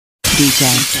DJ.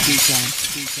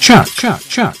 Chuck.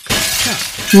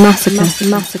 Massacre.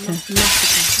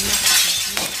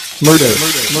 Murder.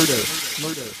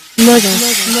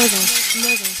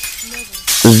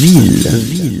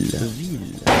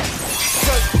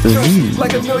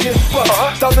 Like $1 million bucks.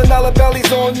 $1,000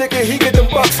 bellies on nigga, he get them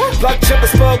bucks. Black chip is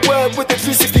spelled web with the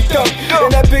 360 dunk.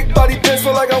 And that big body dance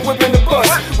feel like I'm whipping the bus.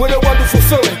 With a wonderful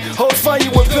feeling, hoes find you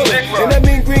a villain. And that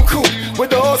mean green coupe with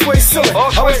the horse-way ceiling.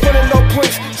 I was running no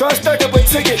points, trying to stack up a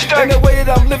ticket. And the way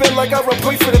that I'm living like I run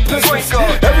points for the Pistons.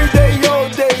 Every day, all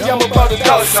day, I'm about the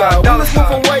dollar sign. We was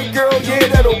moving white girl, yeah,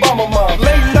 that Obama mom.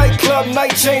 Late night club,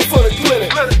 night chain for the glitter.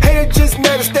 Hater just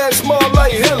mad at status small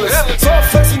like Hillers. So I'm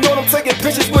flexing on them, taking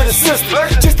pictures with a sister.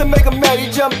 Just to make him mad,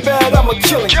 he jump bad, I'ma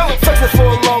kill him. Flexing for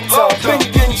a long time, been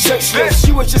getting checks yet.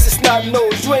 She was just a snot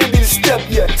nose, you ain't need a step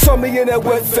yet. Saw me in that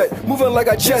wet vet, moving like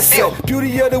I just said.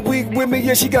 Beauty of the week with me,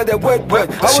 yeah, she got that wet. I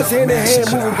was hand in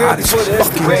hand, moving great before the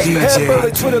Instagram. Had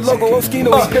the Twitter logo,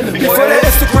 Oskino. Before that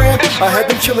Instagram, I had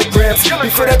them kilograms.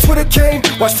 Before that Twitter came,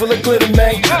 watch full of glitter,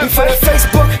 man. Before that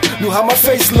Facebook, knew how my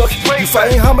face looked. You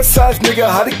fighting homicides, nigga,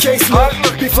 how the case look.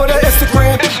 Before that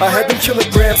Instagram, I had them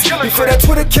kilograms. Before that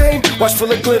Twitter came, watch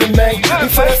full of glitter, man.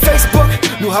 Before that Facebook,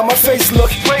 knew how my face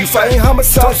looked. You fighting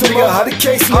homicides, nigga, how the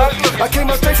case look. I came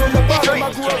up straight from the bottom,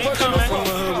 I grew up from the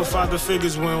hood with father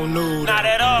figures we don't know. Not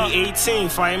at all. We 18,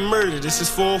 fighting murder, this is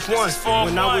fourth one.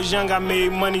 When I was young, I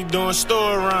made money doing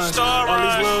store runs. All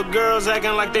these little girls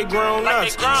acting like they grown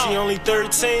ups. She only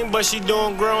 13, but she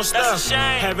doing grown stuff.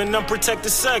 Having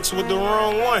unprotected sex with the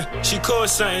wrong one. She caught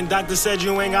something, doctor said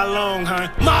you ain't got long, huh?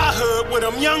 My hood with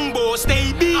them young boys,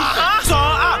 stay beefing. Saw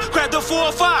out, grabbed the 4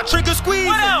 or 5, trigger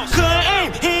squeeze. Couldn't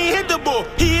aim, he ain't hit the ball,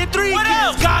 he hit 3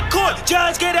 kills. Got caught,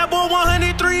 judge gave that boy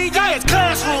 103 years.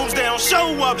 Classrooms, they don't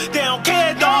show up, they don't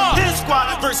care, dog. His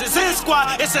squad versus his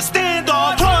squad, it's a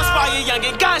standoff. Crossfire,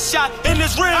 youngin' got shot in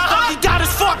his rib, he got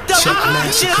us fucked up. Chuck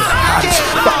Massacre, hottest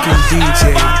fucking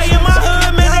DJ. Everybody in my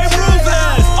hood, man, they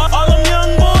ruthless. All them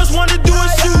young boys wanna do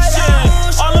is shoot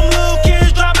shit. All them little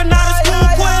kids dropping out of school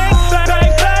quick.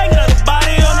 Bang, bang, another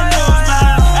body on the news,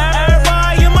 man.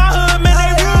 Everybody in my hood, man,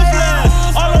 they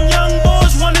ruthless. All them young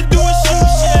boys wanna do is shoot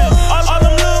shit. All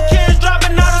them little kids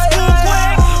dropping out of school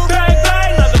quick. Bang,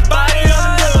 bang, another body on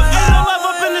the news, man. Ain't no love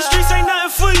up in the streets, ain't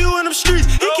nothing for you in them streets.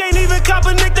 He can't even cop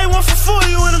a nick, they want for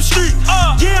you in them streets.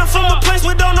 Yeah, I'm from a place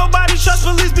where don't nobody trust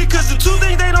police, because the two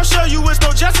things they don't show you is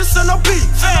no justice or no peace.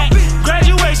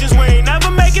 Graduations, we ain't never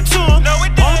make it to them. No, we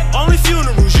did. Only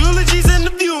funerals, eulogies, and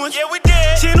the viewings. Yeah, we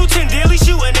did. Channel 10 daily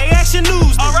shooting, they action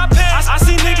news. I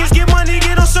see niggas get money,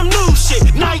 get on some new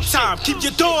shit. Nighttime, keep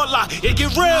your door locked, it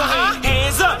get real.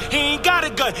 Hands up, he ain't got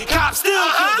a gun. Cop still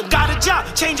killed him, got a job,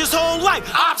 changed his whole life.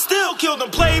 Op still killed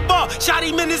him, played ball, shot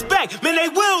him in his back. Man, they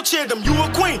wheelchaired him. You a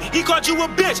queen, he called you a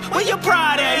bitch. Where your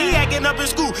pride at? He acting up in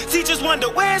school. Teachers wonder,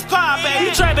 where's Pop at?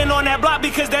 He trapping on that block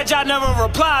because that job never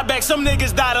replied back. Some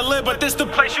niggas die to live, but this the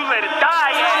place you let it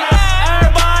die at.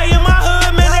 Everybody in my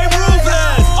hood, man, they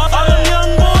ruthless. All them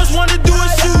young boys wanna do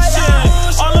is shoot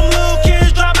shit. All them little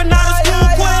kids dropping out of school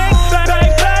quick.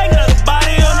 Bang, bang, another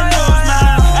body on the news,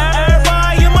 man.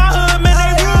 Everybody in my hood, man,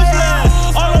 they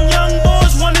ruthless. All them young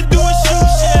boys wanna do is shoot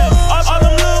shit. All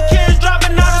them little kids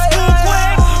dropping out of school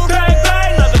quick. Bang,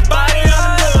 bang, another body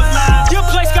on the news, man. Your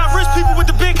place got rich people with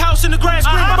the big house in the grass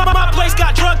green. My place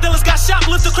got drug dealers, got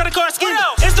shoplifter, credit card scheme.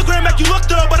 Instagram make you look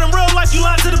thug, but in real life you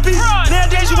lie to the beat.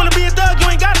 Nowadays you wanna be a thug, you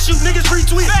ain't gotta shoot, niggas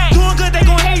retweet. Doing good, they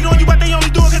gon' hate on you, but they only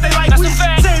do it cause they like weed.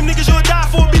 Same niggas you'll die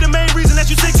for be the main reason that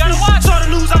you 6 feet. Saw the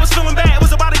news, I was feeling bad, it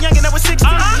was about a youngin' that was 16.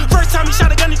 First time he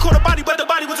shot a gun, he caught a body, but the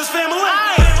body was his family.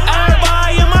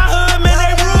 Everybody in my hood, man,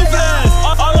 they ruthless.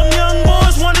 All them young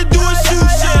boys wanna do is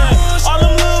shoot shit. All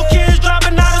them little kids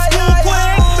dropping out of school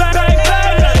quick. Bang,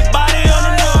 bang, another body on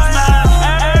the news, man.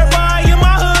 Everybody in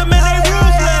my hood, man, they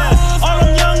ruthless. All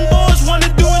them young boys wanna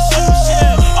do is shoot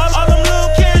shit. All them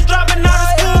little kids dropping out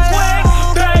of school quick.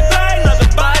 Bang, bang, another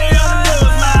body on the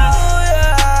news, man.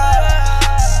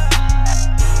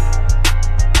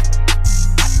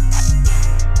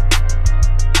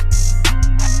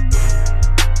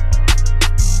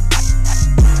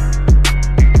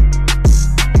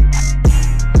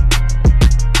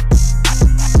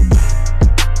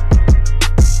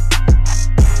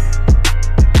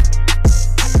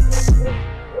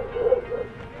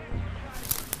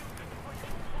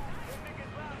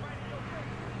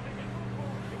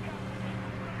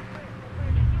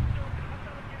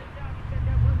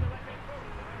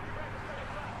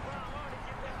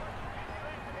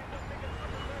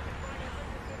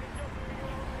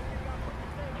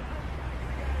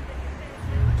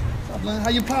 How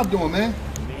your pop doing, man?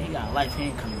 Man, he got a life, he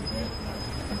ain't coming, man.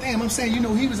 damn, I'm saying, you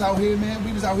know, he was out here, man.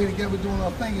 We was out here together doing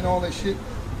our thing and all that shit.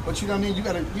 But you know what I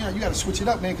mean? You gotta switch it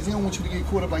up, man, because he don't want you to get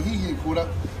caught up like he get caught up.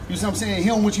 You know what I'm saying? He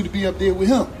don't want you to be up there with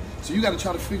him. So you gotta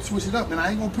try to switch it up, man. I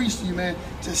ain't gonna preach to you, man.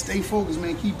 Just stay focused,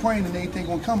 man. Keep praying, and everything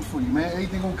gonna come for you, man.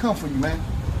 Everything gonna come for you, man.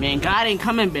 Man, God ain't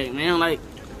coming back, man. Like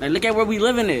look at where we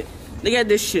living at. Look at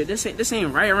this shit. This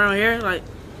ain't right around here. Like,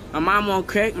 my mom on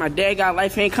crack, my dad got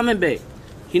life, he ain't coming back.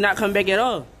 He not coming back at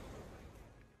all.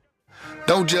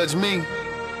 Don't judge me.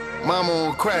 Mama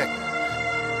on crack.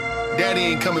 Daddy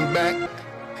ain't coming back.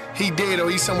 He dead or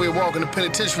he's somewhere walking the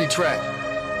penitentiary track.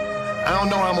 I don't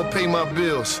know how I'm gonna pay my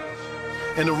bills.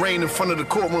 In the rain in front of the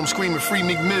courtroom screaming free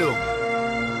Meek Mill.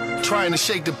 Trying to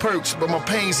shake the perks, but my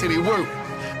pain say they work.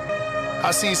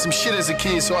 I seen some shit as a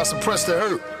kid, so I suppressed the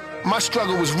hurt. My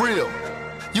struggle was real.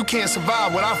 You can't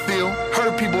survive what I feel.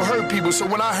 Hurt people, so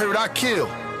when I hurt, I kill.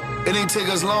 It ain't take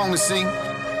us long to see.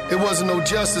 It wasn't no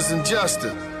justice and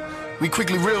justice. We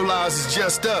quickly realized it's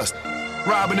just us.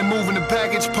 Robbing and moving the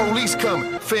package, police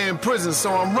coming. Fair in prison,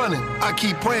 so I'm running. I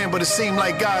keep praying, but it seemed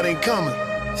like God ain't coming.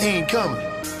 He ain't coming.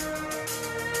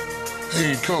 He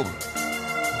ain't coming.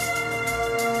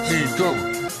 He ain't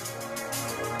coming.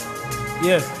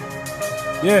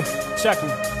 Yeah, check me.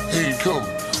 He ain't coming.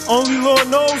 Only Lord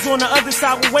knows on the other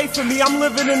side will wait for me. I'm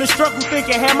living in the struggle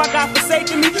thinking, have my God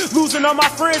forsaken me? Losing all my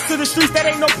friends to the streets, that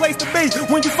ain't no place to be.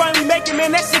 When you finally make it,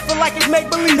 man, that shit feel like it's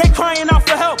make-believe. They crying out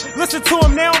for help. Listen to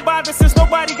them, they don't bother since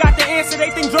nobody got the answer. They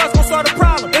think drugs gon' solve the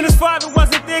problem. And his father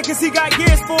wasn't there cause he got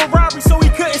years for a robbery, so he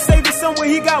couldn't save his son when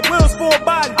he got wills for a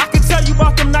body. I can tell you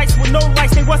about them nights with no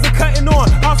lights, they wasn't cutting on.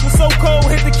 House was so cold,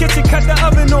 hit the kitchen, cut the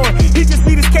oven on. He just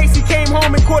beat his case, he came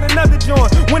home and caught another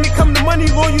joint. When it come to money,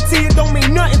 loyalty, it don't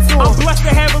mean nothing. I'm blessed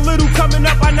to have a little coming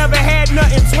up, I never had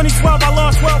nothing. 2012, I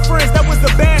lost 12 friends, that was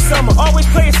the bad summer. Always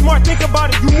play it smart, think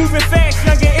about it, you moving fast,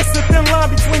 youngin'. It's a thin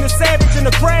line between the savage and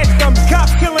the crash dummy.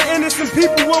 Cops killing innocent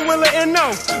people, what will it end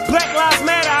no? Black lives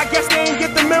matter, I guess they ain't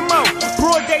get the memo.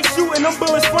 Broad day shooting, them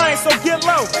bullets flying, so get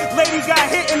low. Lady got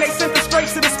hit and they sent her straight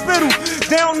to the spittle.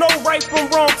 They don't know right from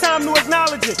wrong, time to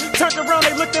acknowledge it. Turned around,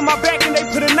 they looked at my back and they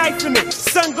put a knife in it.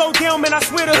 Sun go down, man, I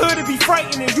swear the hood would be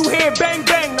frightening. You hear bang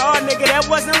bang, nah nigga, that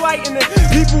wasn't lightning.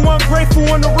 People ungrateful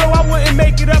on the road, I wouldn't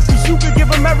make it up. Cause you could give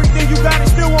them everything you got,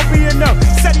 it still won't be enough.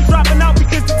 Said he dropping out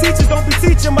because the teachers don't be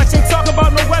teaching much. Ain't talk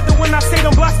about no weather when I say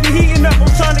them blocks be heating up.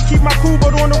 I'm trying to keep my cool,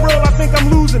 but on the road I think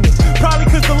I'm losing it. Probably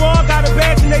cause the law got a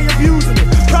badge and they abusing it.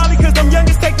 Probably cause them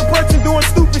youngest taking perks and doing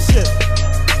stupid shit.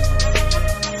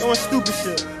 Doing stupid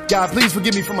shit. God, please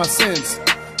forgive me for my sins.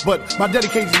 But my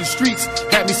dedication to the streets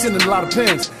had me sending a lot of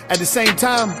pens. At the same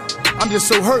time, I'm just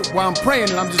so hurt while I'm praying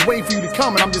and I'm just waiting for you to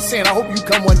come. And I'm just saying, I hope you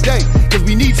come one day, cause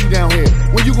we need you down here.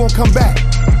 When you gonna come back?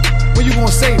 When you gonna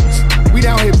save us? We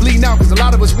down here bleeding out cause a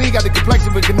lot of us, we ain't got the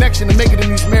complexion of a connection to make it in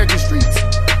these American streets.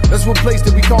 That's one place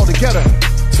that we call the ghetto.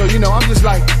 So, you know, I'm just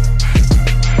like,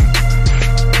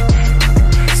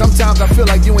 sometimes I feel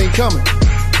like you ain't coming.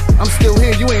 I'm still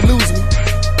here, you ain't losing me.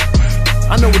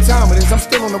 I know what time it is, I'm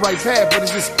still on the right path, but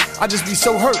it's just, I just be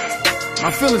so hurt.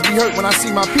 My feelings be hurt when I see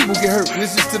my people get hurt. And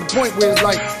it's just to the point where it's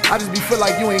like, I just be feel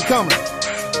like you ain't coming.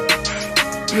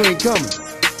 You ain't coming.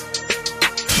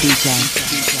 DJ.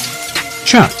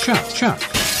 Chuck.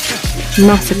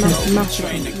 Massacre.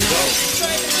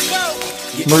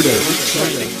 Murder.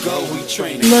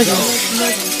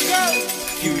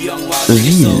 Few young wild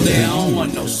niggas so they don't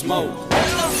want no smoke.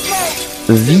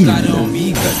 Got on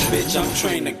me cause bitch I'm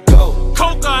trained to go.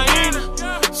 Cocaine,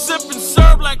 sipping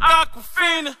syrup like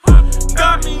Aquafina.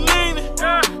 Got me leaning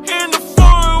in the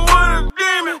foreign with a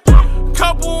demon.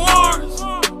 Couple warrants,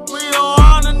 we don't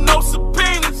honor no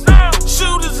subpoenas.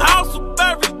 Shoot his house up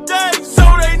every day so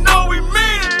they know we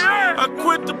mean it. I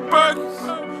quit the burgers,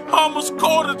 almost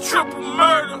caught a triple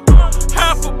murder.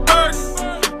 Half a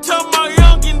burden, tell my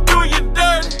youngin' do you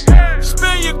dirty.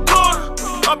 Spend your quarter,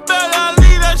 I bet I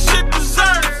leave that shit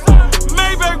deserted.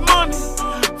 Maybach money,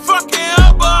 fucking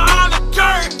up behind the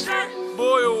curtain.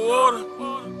 Boil water,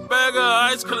 bag of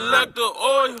ice, collect the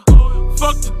oil.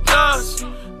 Fuck the dust,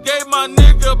 gave my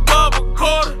nigga a bubble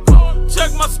quarter.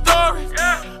 Check my story,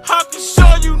 I can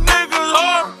show you niggas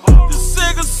horror. This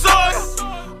nigga Sawyer,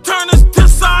 turn this to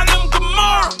Sodom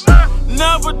Gomorrah.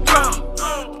 Never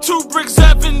drop, 2 bricks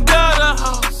at Vendetta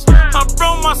house. I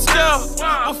broke my scale,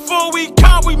 before we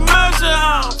count we measure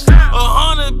out.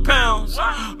 100 pounds,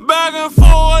 bagging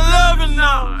for 11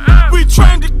 now. We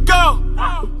trained to go,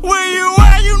 where you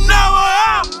at, you never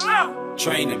out.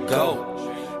 Train to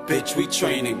go, bitch we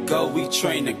train to go, we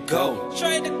train to go.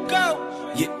 Train to go,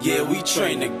 yeah we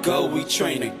train to go, we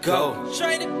train to go.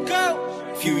 train to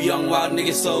go. Few young wild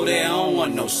niggas so they don't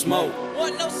want no smoke.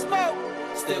 Want no smoke.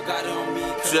 still got it on me.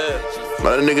 Shit.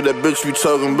 My nigga that bitch be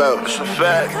talking about. It's a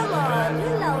fact.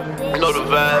 You know the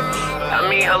vibe. I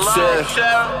mean, hello,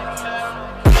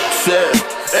 Shit.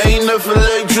 Ain't nothing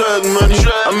like drug money.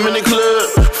 I'm in the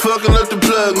club, fucking up the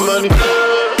plug money.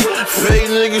 Fake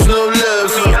niggas no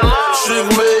love. Trick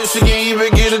way, she can't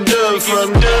even get a dub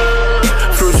from me.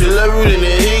 First you love you, then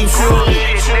they hate you.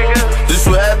 This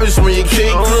what happens when you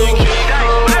cake through.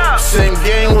 Same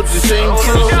game with the same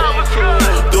crew.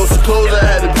 Those clothes I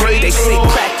had to break. They say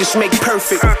practice make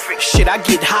perfect. Shit, I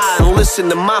get high and listen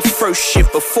to my first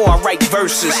shit before I write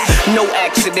verses. No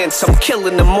accidents, I'm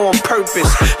killing them on purpose.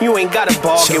 You ain't gotta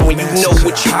bargain when you know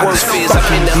what your worth is.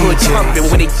 I'm in the hood pumping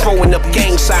where they throwing up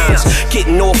gang signs,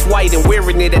 getting off white and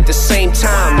wearing it at the same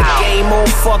time. The game all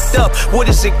fucked up. What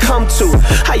does it come to?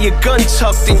 How your gun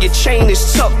tucked and your chain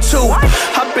is tucked too?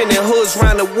 I've been in hoods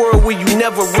around the world where you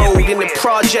never rode. In the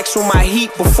projects with my heat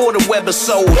before the Weber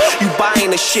sold. You buying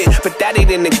the shit, but that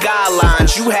ain't in the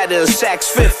guidelines. You had a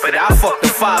Saks Fifth, but I fucked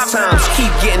her 5 times.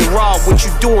 Keep getting robbed. What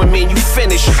you doing, man? You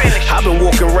finished. I've been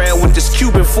walking around with this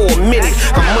Cuban for a minute.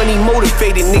 I'm money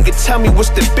motivated, nigga. Tell me what's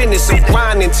the business. I'm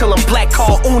grinding till I'm black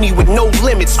car uni with no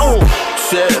limits.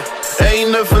 Shit.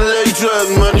 Ain't nothing like drug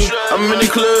money. I'm in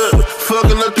the club,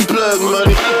 fucking up the plug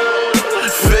money.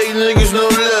 Fake niggas no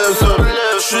love, so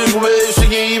trick way, she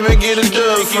can't even get a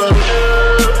dub from me.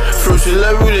 First you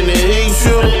love you, then they hate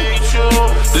you.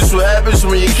 This what happens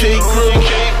when you cake crew.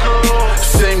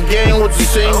 Same game with the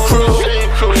same crew.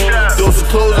 Those are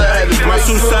clothes I had to my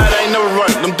suicide, I ain't never run.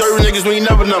 Them dirty niggas, we ain't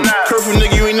never numb. Curfew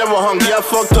nigga, you ain't never hung. Yeah, I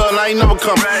fucked her and I ain't never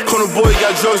come. Corner boy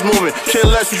got drugs moving. Care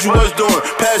less what you was doing.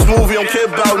 Past movie, don't care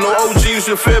about. No OG, you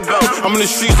should fear about. I'm in the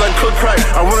streets like cook crack.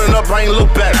 I'm running up, I ain't look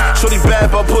back. Shorty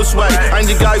bad, but puss whack. I ain't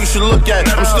the guy you should look at.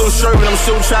 I'm still serving, I'm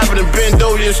still chopping. And bend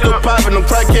over, yeah, still popping. Them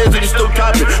crackheads, they still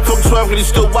copping. Fuck 12, cause they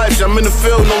still watching. I'm in the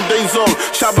field, no days off.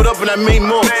 Chop it up and I made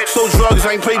more. So drugs,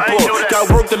 I ain't paid for. Got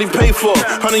work that they pay for.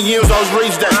 100 years I was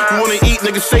raised that. You wanna eat,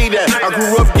 nigga, say that. I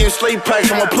grew up getting slave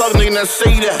packs. I'm a plug nigga, now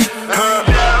say that.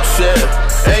 Shit.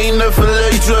 Ain't nothing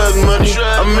like drug money.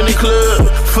 I'm in the club,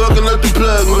 fucking up the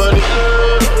plug money.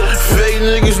 Fake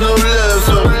niggas no love,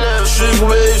 so trick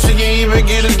way, she can't even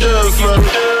get a dub from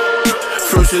me.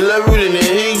 First you love you, then they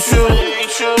hate you.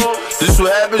 This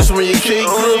what happens when you cake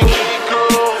crew.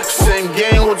 Same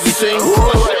game with the same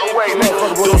crew.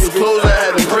 Those clothes I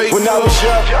had to break. When I was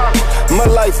young, my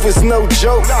life was no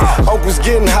joke. Uncle's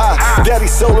getting high, daddy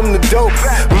sold him the dope.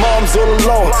 Mom's all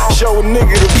alone, show a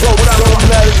nigga the ropes. Don't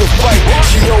matter the fight,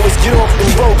 she always get off the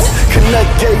ropes. Connect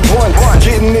gave one,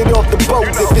 getting it off the boat.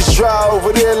 If it's dry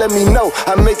over there, let me know.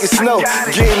 I make it snow,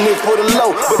 getting it for the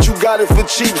low, but you got it for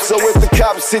cheap. So if the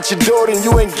cops hit your door, then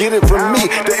you ain't get it from me.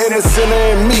 The innocent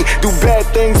in me do bad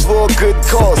things for a good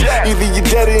cause. Either you're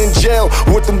dead or in jail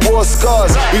with them war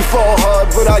scars. We fall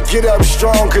hard, but I get up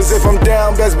strong. Cause if I'm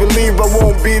down, best believe I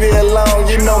won't be there long.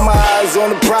 You know my eyes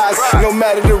on the prize. No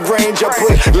matter the range, I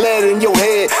put lead in your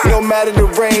head. No matter the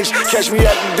range, catch me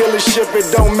at the dealership.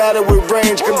 It don't matter what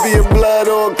range. Could be a blood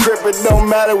or a crip. It don't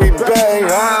matter, we bang.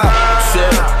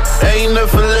 Shit. Ain't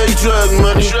nothing like drug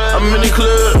money. I'm in the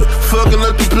club, fucking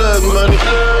up the plug money.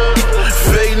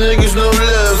 Fake niggas no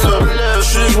love, so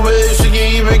trick way, she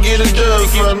can't even get a dub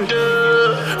from me.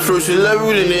 First you love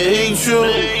you, then they hate you.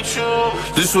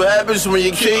 This what happens when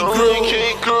you cake crew.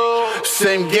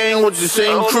 Same game with the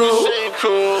same crew.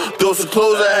 Those are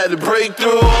clothes I had to break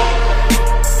through.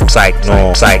 Psych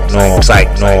no,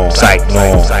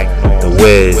 The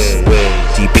Wiz,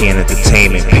 DPN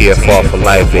Entertainment, PFR for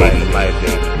life, baby.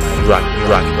 You rock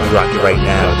it right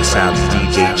now. The sounds of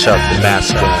DJ Chuck the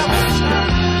Master.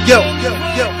 Yo,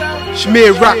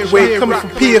 Shamir Rockaway coming from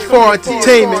PFR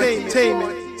Entertainment.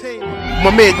 My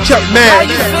man Chuck Man.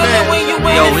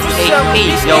 Yo, it's AP.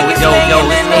 Yo, it's AP.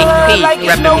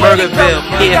 Reppin' Murderville.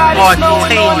 PFR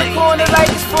Entertainment.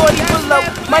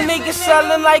 My niggas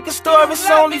selling like a store, it's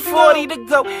only 40 to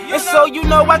go. And so you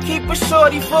know I keep a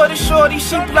shorty for the shorty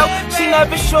she blow. She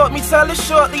never short me, tell her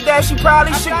shortly that she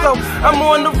probably should go. I'm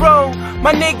on the road,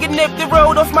 my nigga nipped the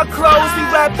road off my clothes. We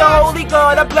rapped the Holy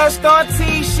God, I blessed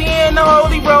Auntie, she in the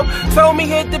holy robe. Told me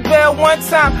hit the bell one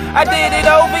time, I did it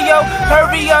over, yo.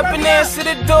 Hurry up and answer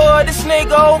the door, this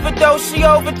nigga overdose. She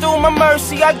overthrew my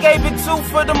mercy, I gave it 2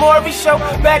 for the Maury show.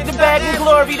 Back to back in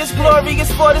glory, this glory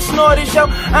is for the snorters, yo.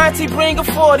 Auntie bring a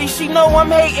 40, she know I'm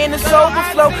hating, it's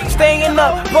overflow. Staying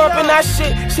up, bumping that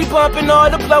shit, she bumping all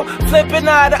the blow. Flipping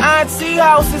out of auntie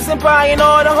houses and buying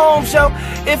all the homes, yo.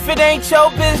 If it ain't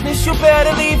your business, you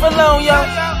better leave alone, yo.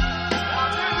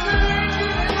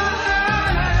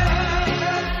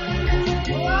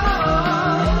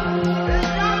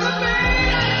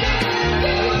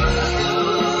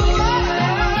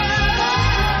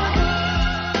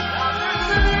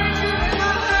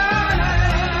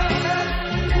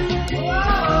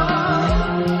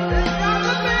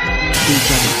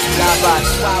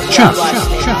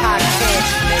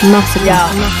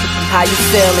 Massacre. How you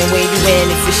feeling when you in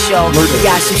it for sure? You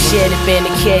got some shit up in the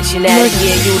kitchen that'll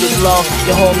give you the blow.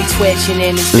 Your homie twitching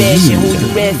in his bitch, and who you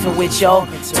riffing with, yo?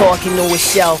 Talking to a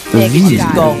show, nigga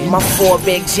just go. My 4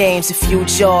 big James, a few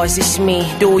jaws, it's me.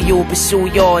 Do you pursue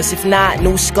yours? If not,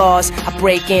 new scars. I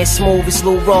break in smooth as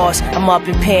Lou Ross. I'm up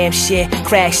in Pam shit,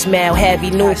 crack smell, heavy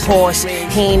new pores.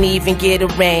 He ain't even get a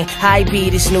rain. High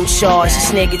beat his new charge.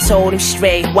 This nigga told him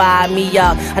straight, wire me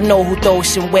up. I know who throws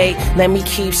some weight. Let me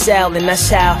keep selling, that's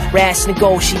how rats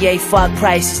negotiate. Fuck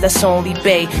prices, that's only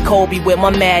bait. Kobe with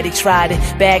my Matic tried it.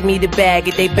 Bag me the bag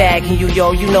it, they bagging you,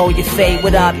 yo. You know your fate.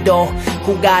 What up, though?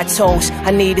 Who got toast?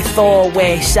 I need a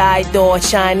throwaway. Side door,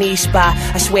 Chinese spot.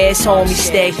 I swear it's homie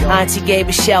stay. Auntie gave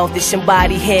a shelter,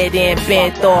 somebody head in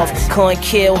bent off. Couldn't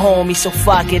kill homie, so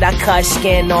fuck it, I cut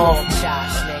skin off.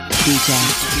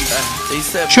 They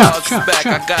said Boss back,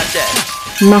 I got that.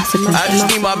 Massacre. I just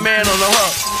need my man on the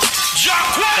hook.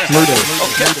 Murder.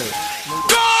 Okay.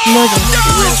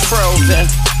 Wrist frozen.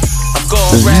 I'm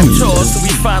going rap tours till we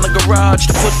find a garage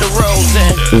to put the rolls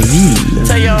in.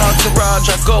 Tell your entourage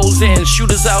I goes in.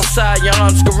 Shooters outside your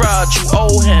aunt's garage. You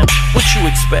owe him. What you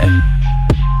expect?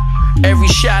 Every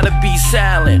shot'll be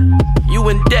silent. You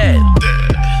in debt.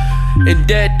 And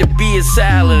dead to be is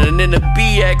silent. And in the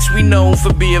BX we known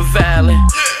for being violent.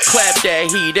 Clap that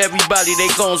heat, everybody they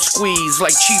gon' squeeze.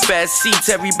 Like cheap ass seats,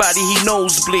 everybody he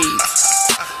nosebleeds.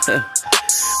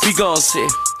 We gon' see.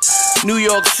 New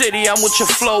York City, I'm what your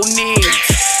flow needs.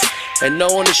 And no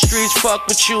one in the streets fuck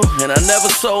with you. And I never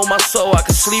sold my soul, I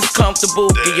can sleep comfortable.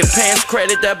 Get your pants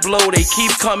credit, that blow, they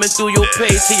keep coming through your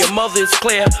page. Till your mother is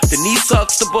clear, the knee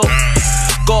sucks the book.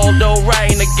 Goldo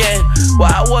writing again.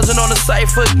 Well, I wasn't on the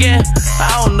cypher again.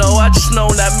 I don't know, I just know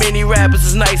not many rappers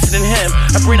is nicer than him.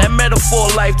 I bring that metaphor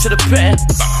life to the pen.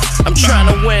 I'm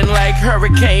trying to win like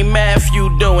Hurricane Matthew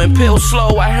doing. Pill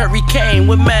slow, I hurricane,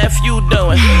 what Matthew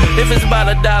doing? If it's about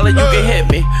 $1, you can hit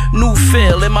me. New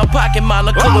fill in my pocket,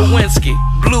 Monica Lewinsky.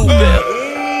 Blue bill.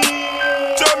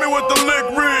 Tell me what the lick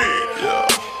read.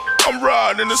 I'm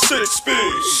riding the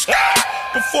 6-speed.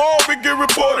 Before we get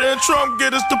reported and Trump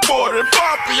get us deported.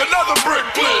 Poppy, another brick,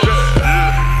 please.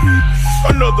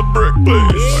 Another brick,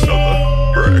 please.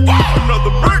 Another brick.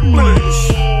 Another brick,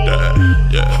 please.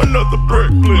 Yeah. Another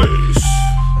brick, please.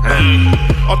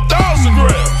 1,000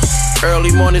 grams.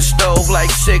 Early morning stove like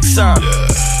 6 on.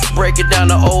 Break it down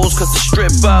to O's cause the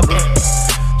strip bubbling.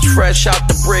 Fresh out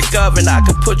the brick oven. I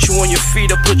could put you on your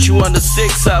feet or put you under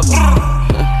 6 of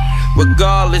them.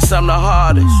 Regardless, I'm the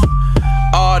hardest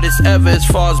artist ever as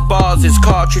far as bars is.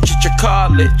 Cartridge at your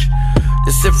college.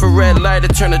 This infrared lighter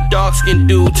turn a dark skinned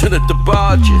dude to the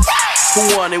barges. Who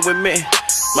want it with me?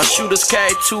 My shooters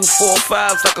carry 2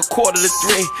 4-5s like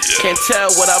 2:45. Can't tell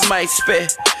what I might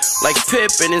spit. Like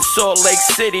Pippin in Salt Lake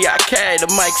City, I carry the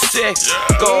mic sick.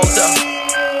 Gold up.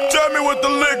 Tell me what the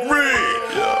lick read.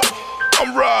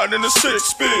 I'm riding the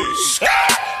 6-speed.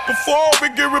 Before we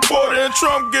get reported and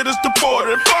Trump get us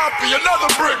deported. Poppy, another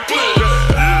brick, please.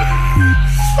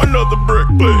 Another brick,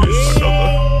 please.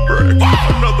 Another brick.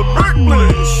 Another brick,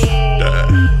 please.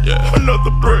 Yeah.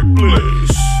 Another brick,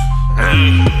 please.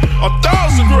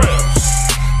 1,000 grams.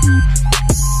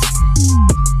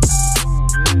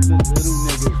 Little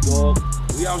niggas, dog.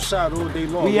 We outside all day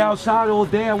long. We outside all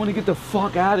day. I want to get the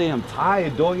fuck out of here. I'm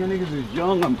tired, dog. Y'all niggas is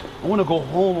young. I want to go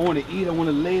home. I want to eat. I want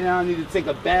to lay down. I need to take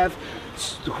a bath.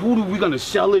 We gonna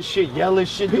sell this shit, yell this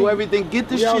shit, do everything. Get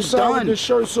this shit done. With the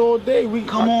shirts all day.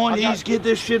 Come on, East, get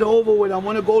this shit over with. I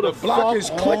want to go to the block is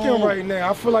clicking right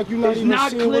now. I feel like you're not even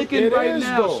seeing clicking what it right is,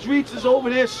 now. though. Streets is over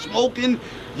there smoking.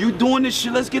 You doing this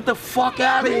shit? Let's get the fuck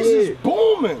out of here. This is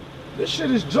booming. This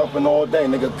shit is jumping all day.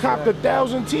 Nigga copped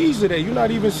 1,000 T's today. You're not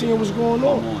even seeing what's going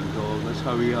on. Come on, dog. Let's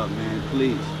hurry up, man.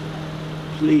 Please.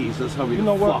 Please, let's hurry the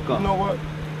fuck up. You know what?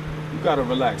 You gotta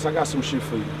relax. I got some shit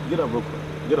for you. Get up real quick.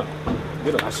 Get up.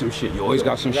 Get up. Got some shit. You always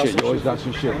got some shit. You always got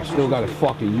some shit. I still got a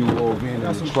fucking U-Haul van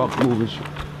and a truck moving shit.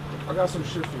 I got some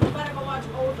shit for you.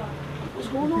 What's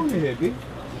going on here, B?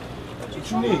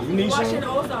 What you need? You need something?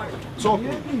 Talk to me.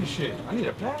 I need shit. I need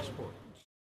a passport.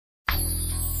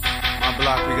 My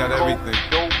block, we got everything.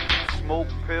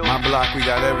 My block, we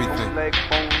got everything.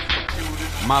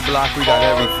 My block, we got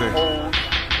everything.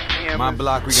 My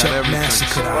block, we got everything.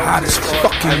 Massacre, the hottest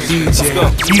fucking DJ.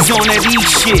 He's on that E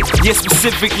shit, yeah,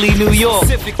 specifically New York.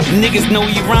 Niggas know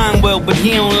he rhyme well, but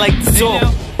he don't like to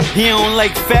talk. He don't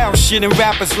like foul shit and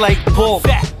rappers like Paul.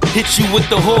 Hit you with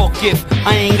the hawk if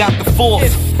I ain't got the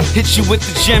force. Hit you with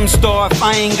the gem star if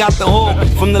I ain't got the hook.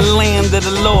 From the land of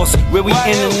the lost, where we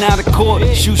in and out of court.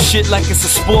 Shoot shit like it's a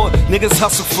sport. Niggas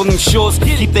hustle for them shorts.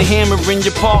 Keep the hammer in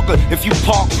your Parker if you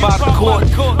park by the court.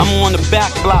 I'm on the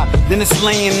back block, then it's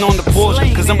laying on the porch.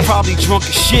 Cause I'm probably drunk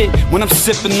as shit when I'm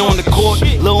sipping on the court.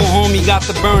 Little homie got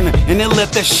the burner and they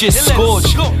let that shit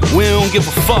scorch. We don't give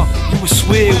a fuck, you would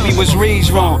swear we was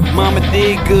raised wrong. Mama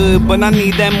did good, but I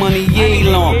need that money yay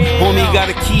long. Homie got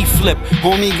a key flip,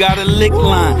 homie got a lick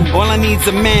line. All I need's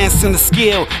a mass and a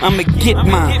scale, I'ma get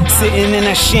mine. Sitting in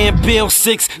that Champagne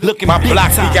 6, looking my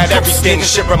block, we got everything,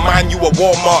 shit remind you of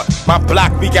Walmart. My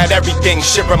block, we got everything,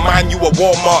 shit remind you of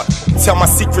Walmart. Tell my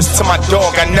secrets to my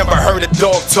dog, I never heard a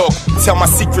dog talk. Tell my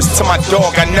secrets to my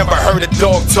dog, I never heard a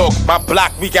dog talk. My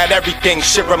block, we got everything,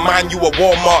 shit remind you of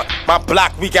Walmart. My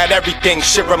block, we got everything,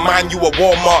 shit remind you of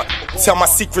Walmart. Tell my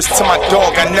secrets to my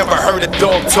dog, I never heard a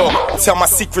dog talk. Tell my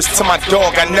secrets to my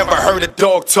dog, I never heard a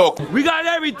dog talk. We got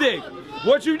everything.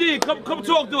 What you need? Come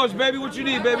talk to us, baby. What you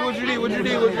need, baby? What you need? What you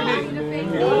need? What you need?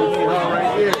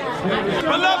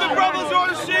 Beloved brothers on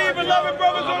the scene. Beloved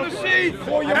brothers on the scene.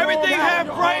 Everything half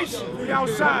price. We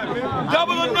outside, man.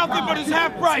 Double or nothing, but it's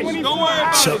half price. Don't worry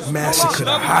about it. Chuck Massacre,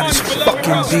 the hottest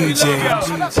fucking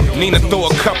DJ. Nina throw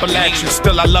a couple at you.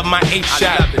 Still, I love my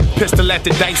 8-shot. Pistol at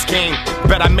the dice game.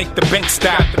 Bet I make the bank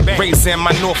stop. Raising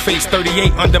my North Face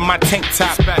 38 under my tank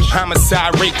top.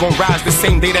 Homicide rate gon' rise the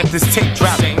same day that this tape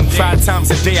drop. 5 times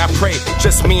a day I pray,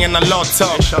 just me and the Lord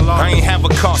talk. I ain't have a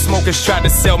car, smokers try to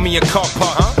sell me a car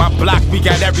park. My block, we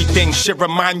got everything, shit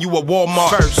remind you of Walmart.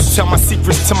 First, tell my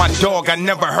secrets to my dog, I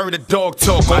never heard a dog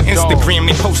talk. On Instagram,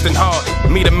 they posting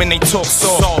hard, meet them and they talk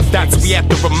soft. That's we at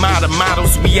the Ramada,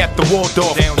 models, we at the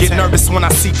Waldorf. Get nervous when I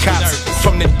see cops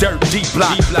from the dirt deep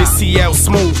block. They CL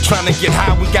smooth, trying to get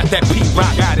high, we got that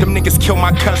P-Rock. Them niggas kill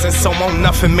my cousin, so won't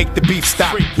nothing make the beef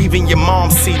stop. Even your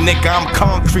mom see, nigga, I'm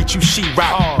concrete, you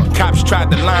sheetrock. Cops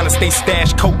tried to line us, they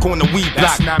stashed coke on the weed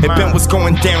block. If Ben was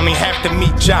going down, they have to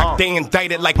meet Jock. They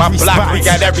indicted like my block, we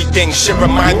got everything, shit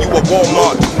remind you of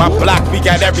Walmart. My block, we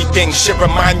got everything, shit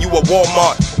remind you of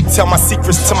Walmart. Tell my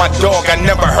secrets to my dog, I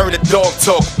never heard a dog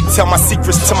talk. Tell my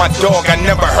secrets to my dog, I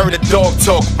never heard a dog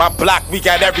talk. My block, we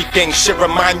got everything, shit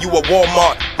remind you of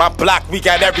Walmart. My block, we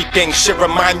got everything, shit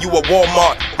remind you of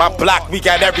Walmart. My block, we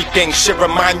got everything, shit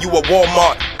remind you of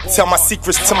Walmart. Tell my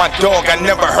secrets to my dog, I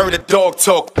never heard a dog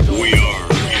talk. We are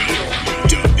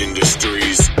Dub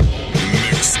Industries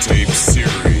Mixtape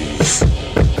Series.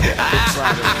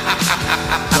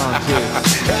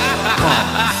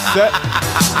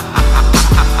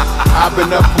 I've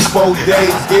been up for 4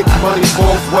 days, getting money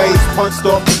both ways. Punched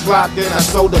off the clock, then I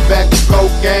sold a bag of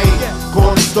cocaine.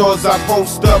 Corner stores, I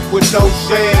post up with no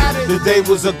shame. Today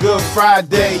was a good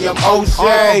Friday, I'm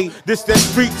O'Shea. This that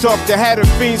street talk that had a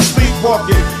fiend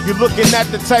sleepwalking. You're looking at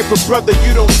the type of brother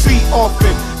you don't see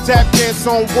often. Tap dance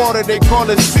on water, they call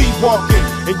it sea walking.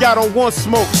 And y'all don't want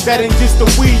smoke, that ain't just the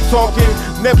weed talking.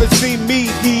 Never seen me,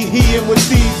 he-and with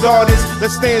these artists.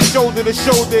 Let's stand shoulder to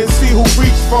shoulder and see who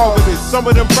reach farthest. Some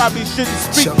of them probably shouldn't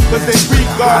speak, cause they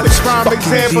regardless. Prime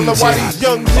example of why these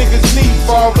young niggas need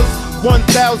fathers.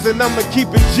 1,000, I'ma keep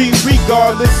it G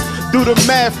regardless. Do the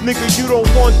math, nigga, you don't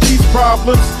want these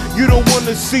problems. You don't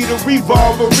wanna see the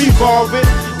revolver revolving.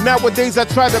 Nowadays I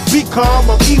try to be calm,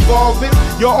 I'm evolving.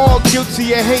 You're all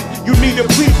guilty of hate, you need a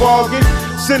plea bargain.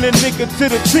 Send a nigga to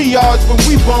the triage when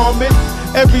we bombing.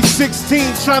 Every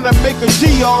 16 trying to make a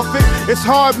G off it. It's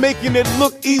hard making it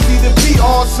look easy to be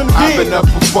awesome. I've been up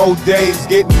for 4 days,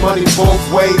 getting money both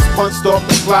ways. Punched off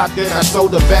the clock, then I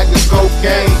sold a bag of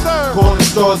cocaine. Corner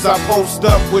stores, I post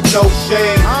up with no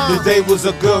shame. Today was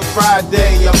a good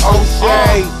Friday, I'm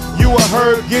O'Shea. You a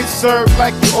herb, get served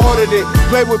like you ordered it.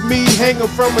 Play with me, hanging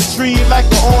from a tree like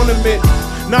an ornament.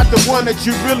 Not the one that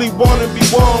you really wanna be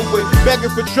warm with. Begging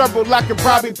for trouble, I can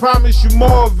probably promise you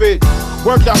more of it.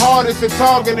 Work the hardest and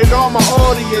targeted all my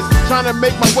audience. Trying to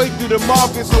make my way through the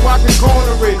market so I can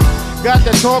corner it. Got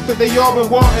that talk that they all been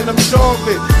wanting, I'm sure of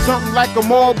it. Something like a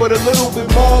mall, but a little bit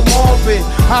more morbid.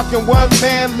 How can one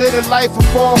man live a life of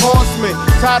 4 horsemen?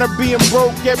 Tired of being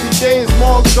broke, every day is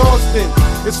more exhausting.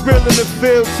 It's real in the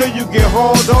field till you get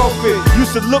hauled off it.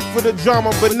 Used to look for the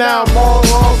drama, but now I'm all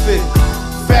off it.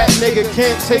 Fat nigga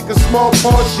can't take a small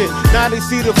portion. Now they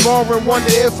see the foreign, wonder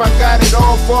if I got it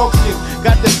all auction.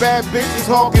 Got the bad bitches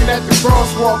hawking at the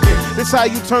crosswalking. This how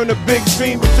you turn a big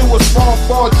dream into a small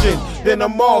fortune. Then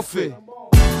I'm off it.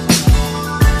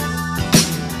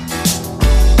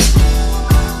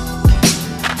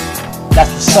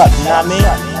 That's what's up, you know what I mean?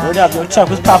 What up, yo, Chuck,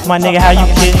 what's poppin', my nigga? How you,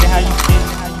 kid?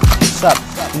 What's up?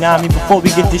 You know what I mean? Before we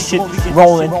get this shit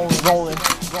rolling.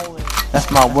 That's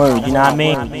my word, you know what I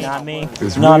mean? You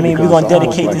know what I mean? We're gonna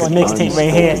dedicate this mixtape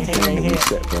right here.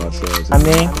 I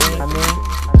mean,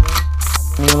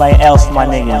 like else for my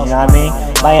niggas, you know what I mean?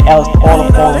 Like else to all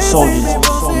the fallen soldiers, you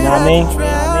know what I mean?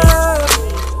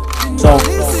 So, you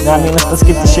know what I mean? Let's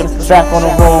get the shit back on the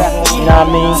road, you know what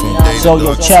I mean? So,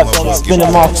 yo, Chap, spinning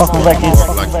motherfucking records.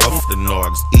 Like off the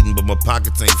Nargs, eating but my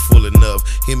pockets ain't full enough.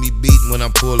 Hear me beating when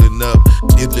I'm pulling up.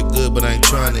 It look good but I ain't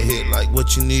trying to hit. Like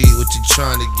what you need, what you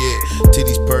trying to get.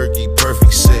 Titties perky,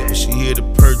 perfect set. But she here to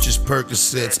purchase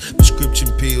Percocets, prescription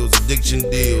pills, addiction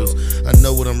deals. I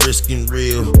know what I'm risking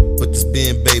real, but this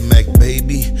being Bay Mac,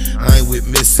 baby, I ain't with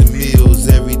missing meals.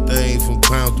 Everything from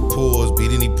pounds to pores,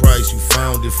 beat any price you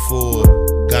found it for.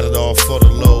 Got it all for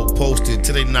the low, posted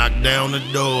till they knock down the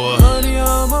door. Money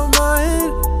on my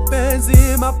mind, bands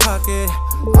in my pocket.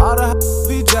 All the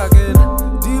be jogging,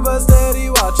 Diva steady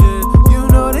watching. You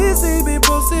know they see me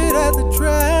posted at the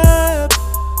trap.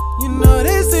 You know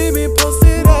they see me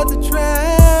posted at the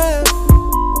trap.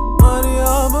 Money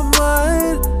on my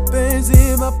mind, bands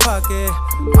in my pocket.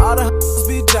 All the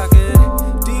be jogging,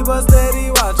 Diva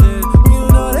steady watching. You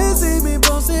know they see me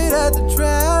posted at the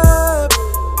trap.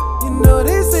 You know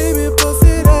they see me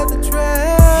posted at the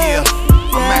trap. Yeah,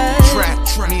 I'm at the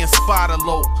trap, me and Spider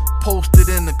Low. Posted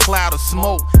in the cloud of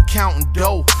smoke, counting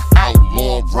dough.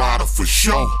 Outlaw rider for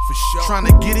sure. Trying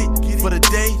to get it for the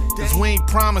day, cause we ain't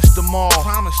promised tomorrow.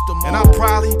 And I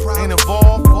probably ain't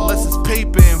involved unless it's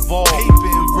paper involved. We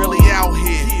really out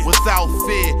here without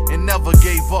fear and never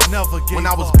gave up. When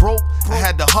I was broke, I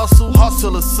had to hustle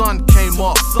till the sun came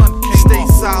up. Stay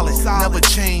solid, never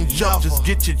change up, just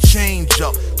get your change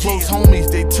up. Close homies,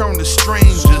 they turn to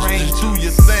strangers. Do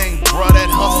your thing, bro, that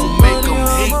hustle make them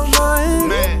hate you,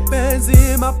 man. Bands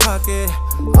in my pocket,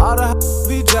 all the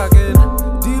be jogging,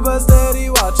 Diva steady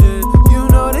watching. You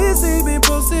know they see me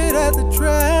posted at the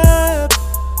trap.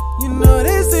 You know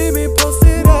they see me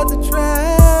posted at the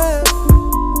trap.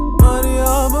 Money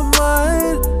on my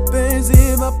mind, bands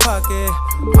in my pocket,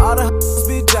 all the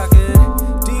be jogging,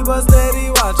 Diva steady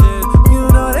watching. You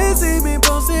know they see me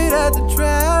posted at the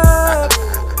trap.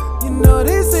 You know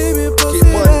they see me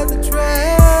posted at the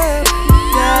trap.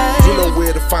 Yeah. You know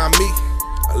where to find me.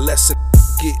 Unless it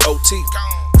get OT.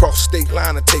 Cross state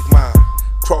line and take mine.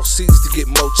 Cross seas to get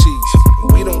more cheese.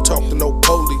 We don't talk to no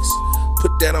police.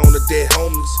 Put that on the dead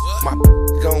homies. My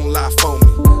gon' lie for me.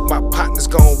 My partner's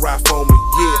gon' ride for me.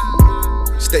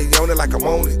 Yeah. Stay on it like I'm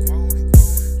on it.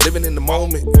 Living in the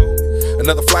moment.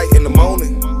 Another flight in the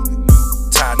morning.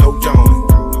 Ty no yawning.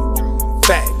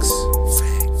 Facts.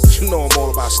 You know I'm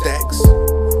all about stacks.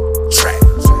 Track.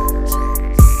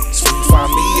 Find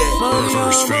me at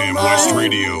Reverse Fam West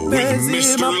Radio with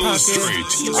Mr.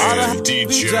 Illustrate and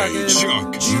DJ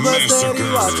Chuck Massacre.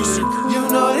 You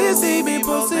know they see me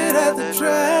posted at the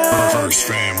trap. Reverse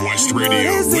Fam West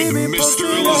Radio with Mr.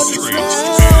 Illustrate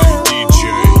and DJ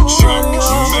Chuck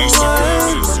Massacre.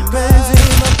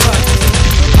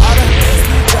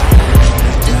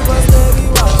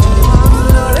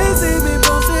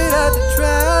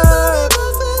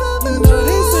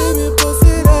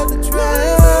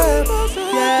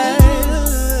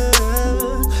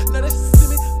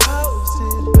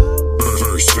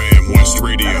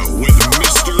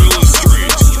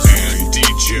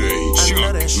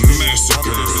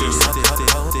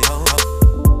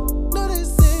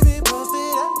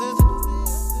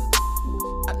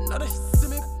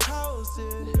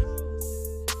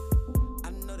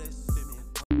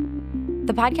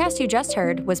 The podcast you just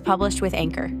heard was published with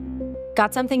Anchor.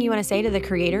 Got something you want to say to the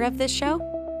creator of this show?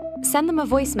 Send them a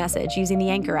voice message using the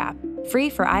Anchor app, free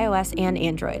for iOS and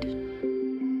Android.